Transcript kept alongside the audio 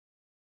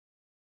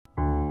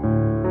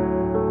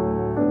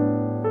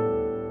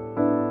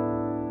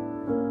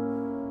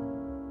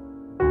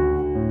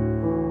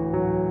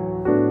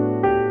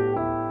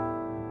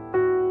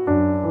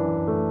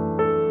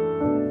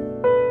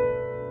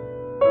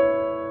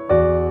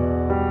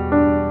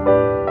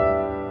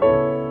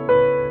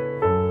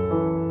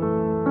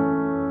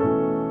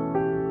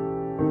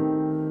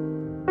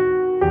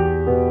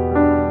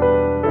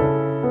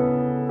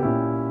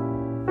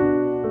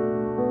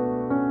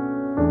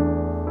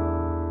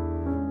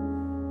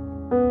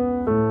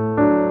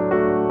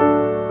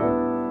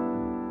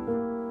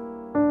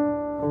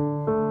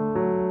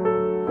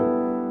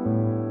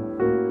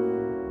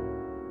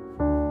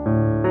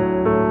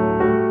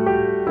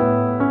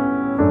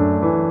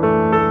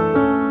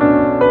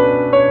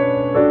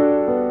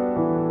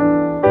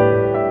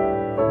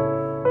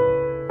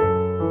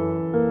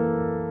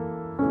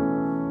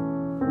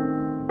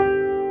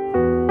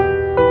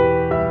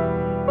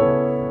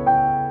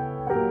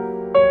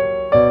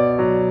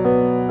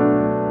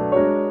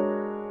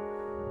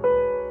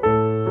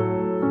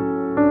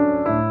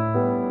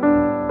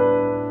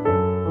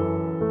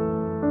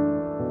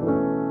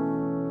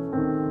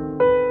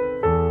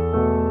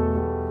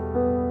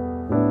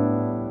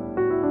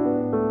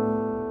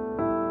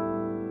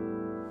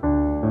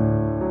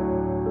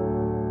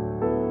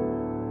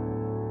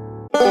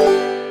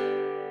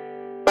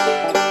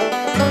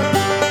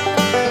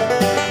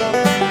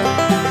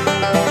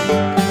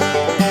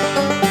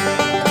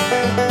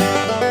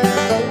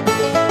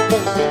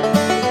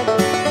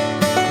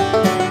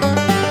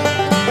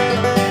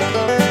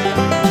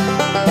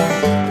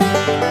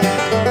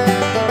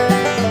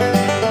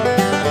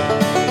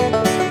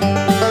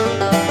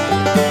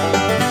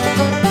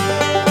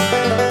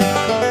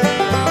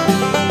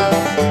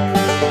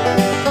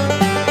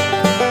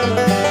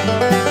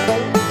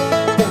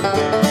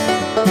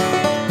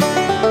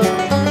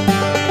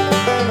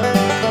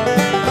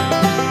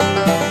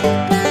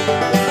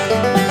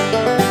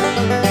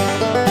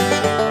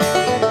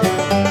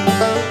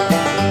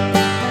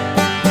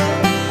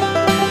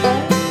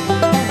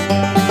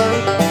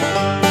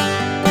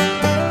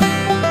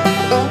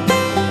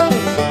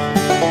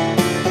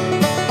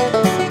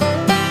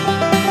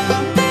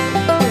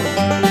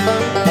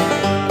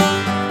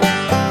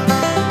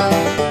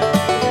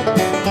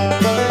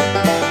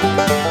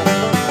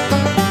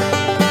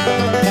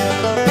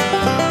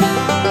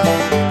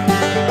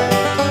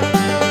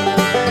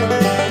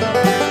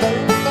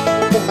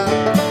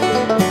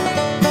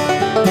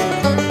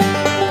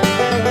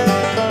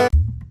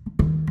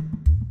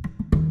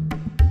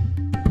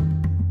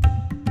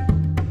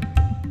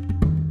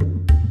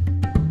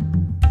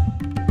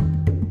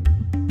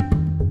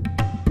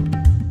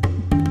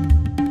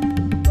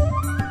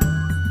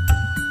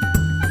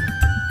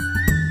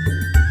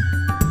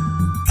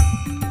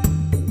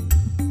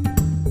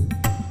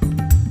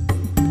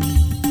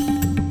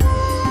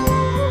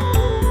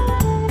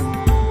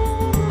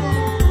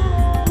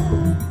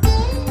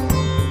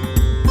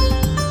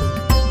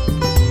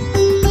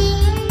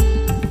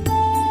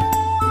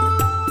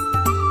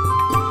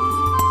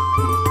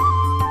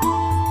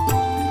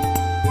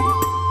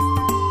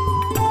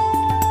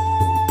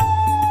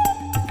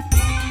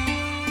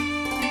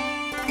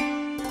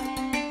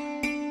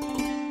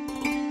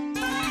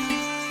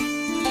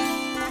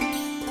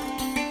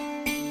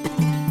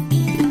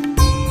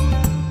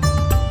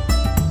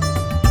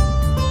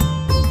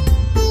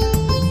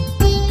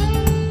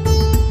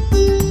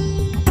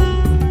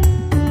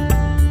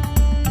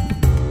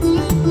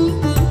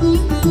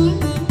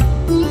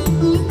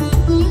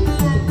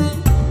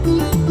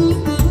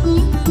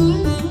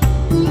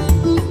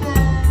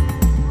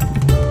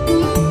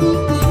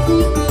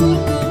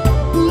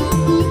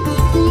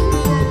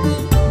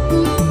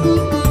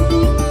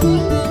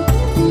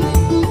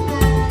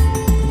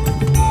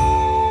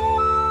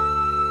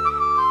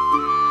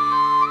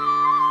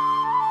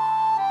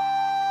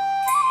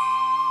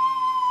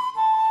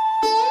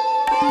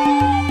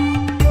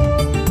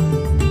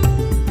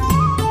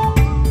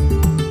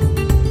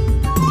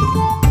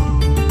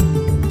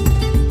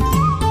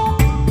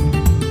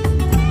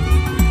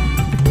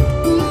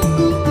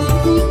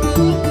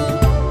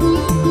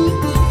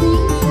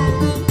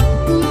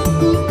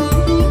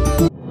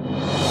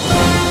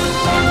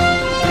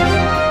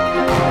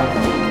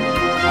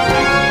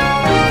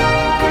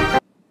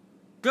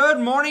Good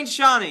morning,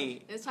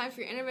 Shawnee. It's time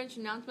for your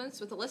intervention announcements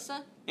with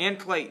Alyssa and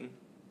Clayton.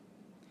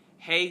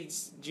 Hey,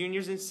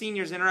 juniors and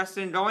seniors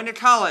interested in going to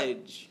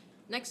college.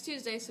 Next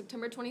Tuesday,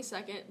 September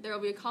 22nd, there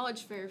will be a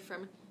college fair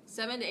from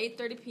 7 to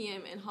 8:30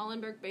 p.m. in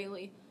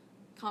Hollenberg-Bailey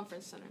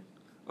Conference Center.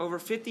 Over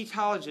 50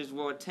 colleges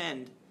will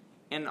attend,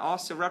 and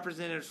also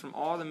representatives from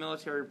all the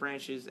military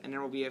branches, and there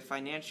will be a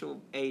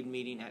financial aid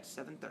meeting at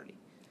 7:30.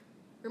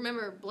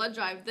 Remember, blood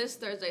drive this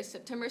Thursday,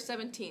 September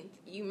 17th.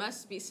 You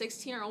must be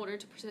 16 or older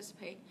to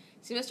participate.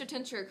 See Mr.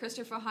 Tincher or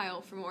Christopher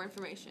Heil for more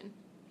information.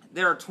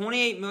 There are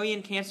 28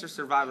 million cancer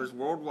survivors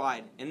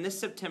worldwide, and this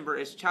September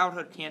is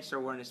Childhood Cancer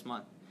Awareness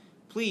Month.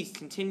 Please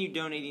continue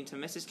donating to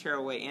Mrs.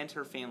 Caraway and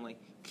her family.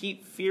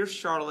 Keep Fierce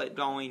Charlotte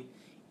going,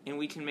 and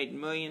we can make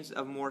millions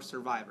of more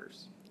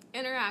survivors.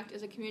 Interact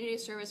is a community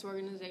service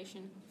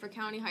organization for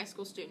county high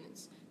school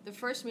students. The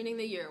first meeting of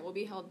the year will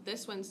be held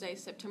this Wednesday,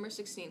 September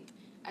 16th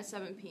at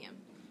 7 p.m.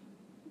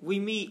 We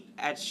meet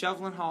at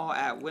Shovelin Hall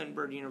at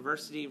Wittenberg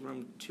University,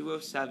 room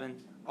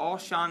 207. All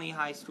Shawnee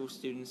High School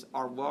students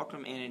are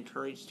welcome and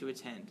encouraged to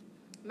attend.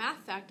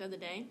 Math fact of the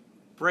day.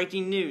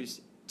 Breaking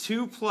news.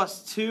 2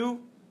 plus 2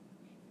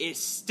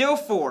 is still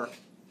 4.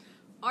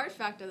 Art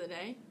fact of the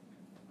day.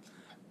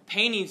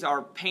 Paintings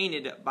are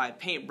painted by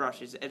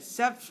paintbrushes,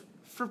 except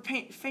for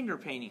finger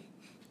painting.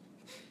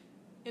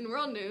 In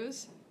world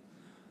news.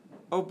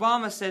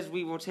 Obama says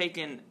we will take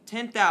in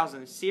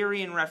 10,000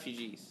 Syrian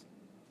refugees.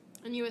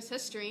 In U.S.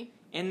 history.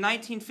 In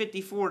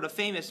 1954, the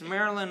famous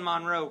Marilyn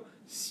Monroe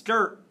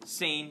skirt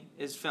scene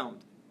is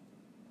filmed.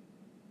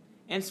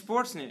 In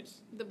sports news.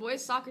 The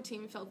boys' soccer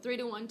team fell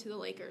 3-1 to the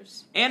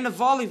Lakers. And the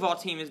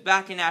volleyball team is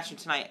back in action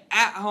tonight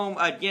at home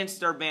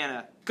against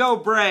Urbana. Go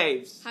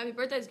Braves! Happy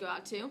birthdays go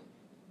out to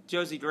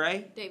Josie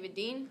Gray, David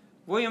Dean,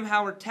 William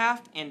Howard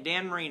Taft, and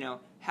Dan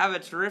Marino. Have a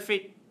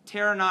terrific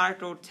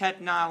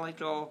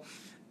technological.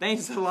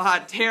 Thanks a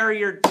lot.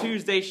 Terrier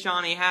Tuesday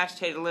Shawnee.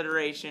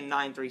 #alliteration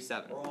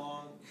 937.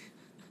 Wrong.